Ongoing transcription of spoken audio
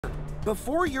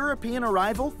Before European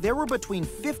arrival, there were between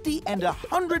 50 and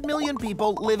 100 million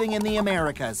people living in the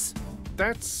Americas.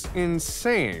 That's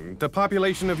insane. The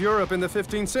population of Europe in the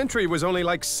 15th century was only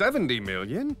like 70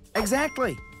 million.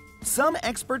 Exactly. Some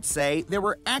experts say there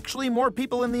were actually more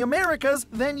people in the Americas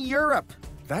than Europe.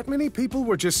 That many people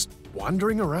were just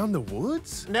wandering around the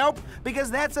woods? Nope, because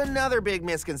that's another big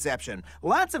misconception.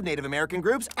 Lots of Native American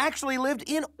groups actually lived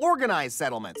in organized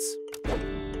settlements.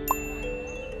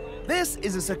 This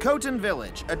is a Socotan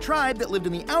village, a tribe that lived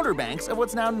in the Outer Banks of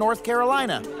what's now North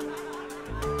Carolina.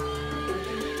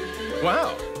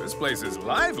 Wow, this place is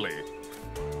lively.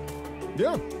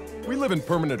 Yeah, we live in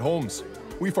permanent homes.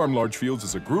 We farm large fields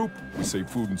as a group, we save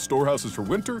food in storehouses for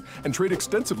winter, and trade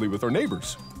extensively with our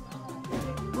neighbors.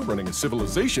 We're running a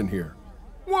civilization here.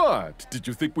 What? Did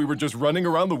you think we were just running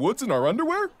around the woods in our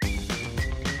underwear?